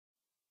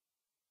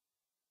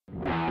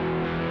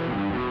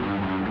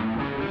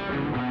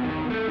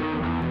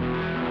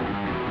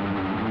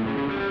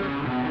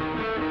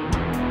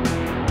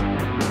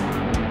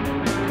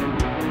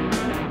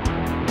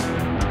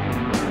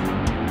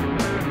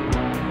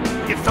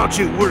You thought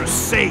you were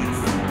safe,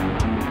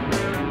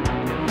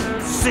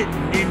 sitting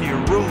in your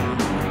room,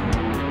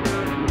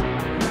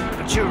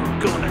 but you're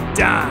gonna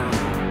die.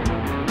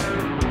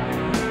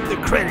 The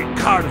credit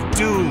card of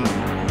doom.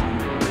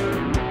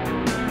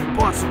 You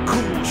bought some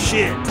cool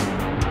shit,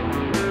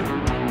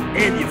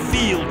 and you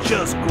feel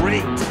just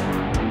great,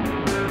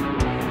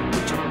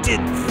 but you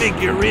didn't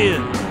figure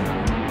in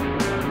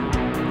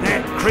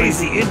that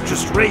crazy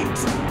interest rate.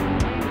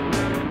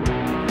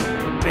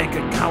 Your bank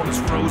account is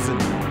frozen,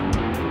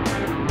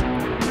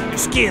 your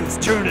skin's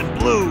turning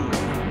blue,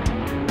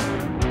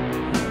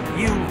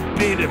 you've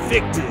been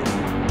evicted,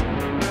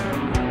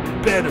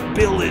 better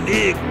build an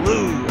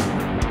igloo.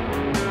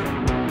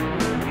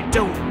 You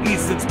don't eat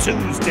since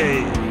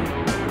Tuesday,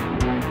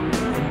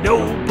 and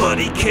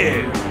nobody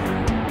cares.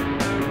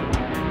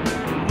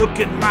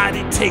 Looking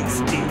mighty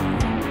tasty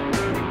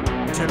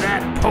to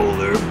that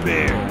polar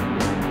bear.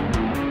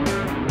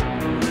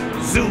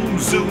 Zoom,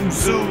 zoom,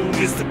 zoom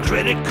is the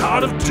credit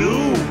card of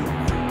doom.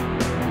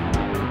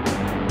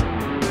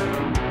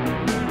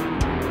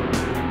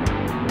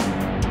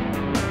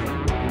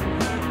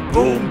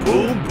 Boom,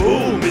 boom,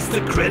 boom, it's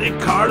the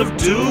credit card of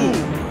doom.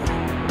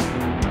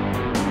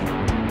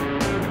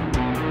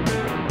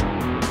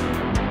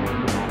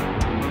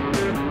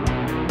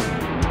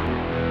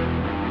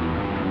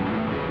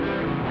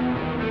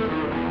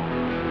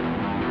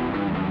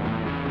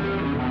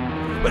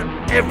 Well,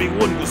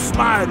 everyone was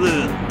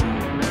smiling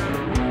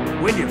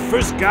when you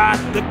first got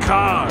the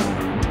car.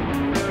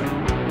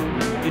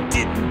 It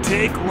didn't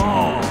take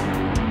long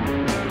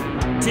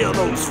till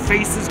those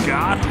faces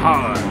got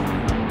hard,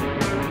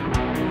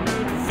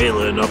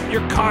 filling up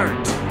your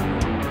cart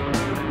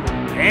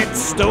at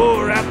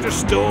store after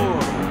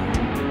store,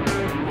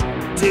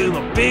 till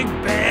a big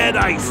bad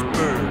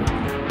iceberg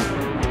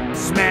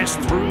smashed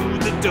through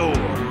the door.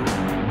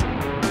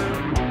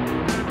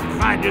 You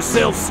find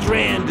yourself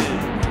stranded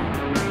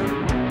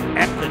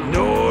at the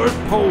North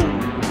Pole.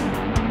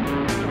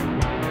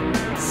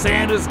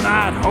 Santa's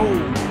not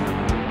home,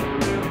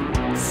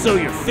 so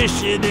you're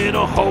fishing in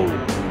a hole.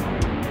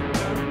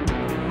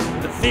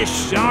 The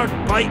fish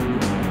aren't biting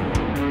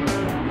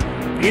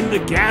in the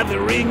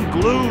gathering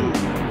gloom.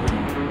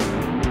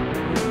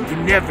 You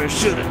never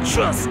should have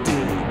trusted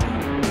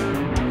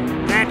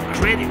that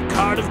credit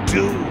card of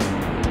doom.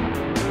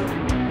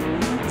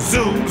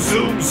 Zoom,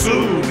 zoom,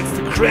 zoom, it's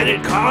the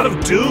credit card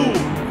of doom.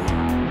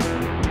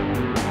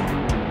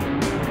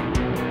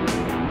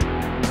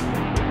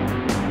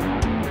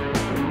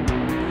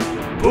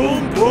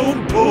 Boom,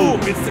 boom, boom,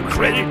 it's the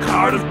credit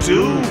card of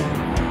doom.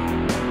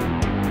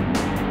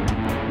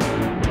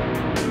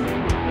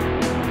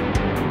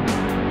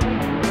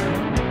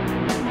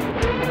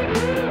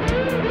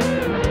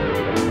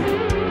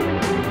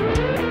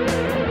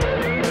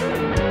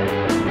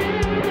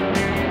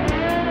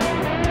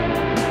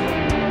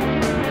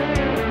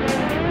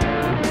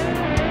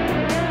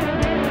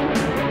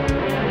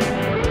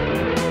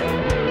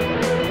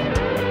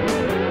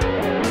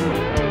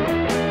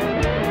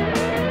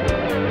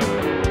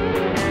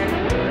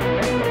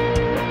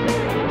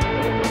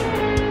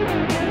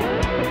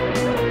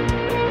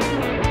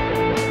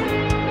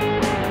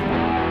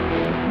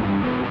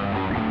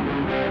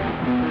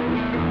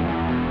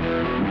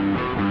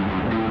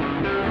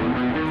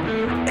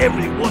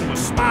 Everyone was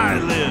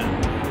smiling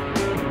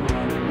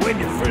when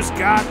you first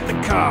got the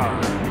car.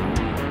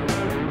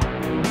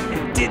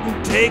 It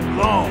didn't take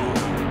long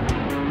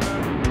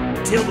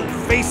till the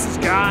faces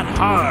got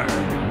hard.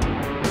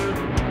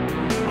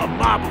 A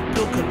mob of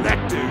bill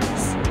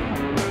collectors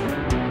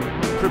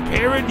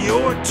preparing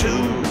your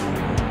tomb.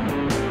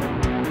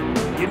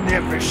 You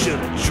never should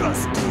have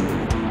trusted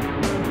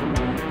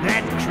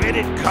that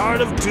credit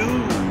card of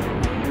doom.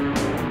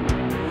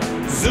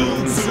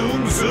 Zoom,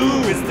 zoom,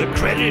 zoom, it's the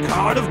credit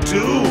card of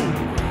doom.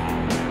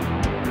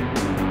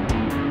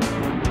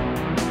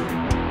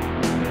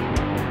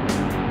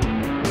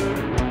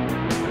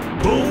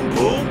 Boom,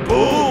 boom,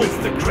 boom, it's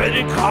the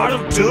credit card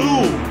of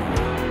doom.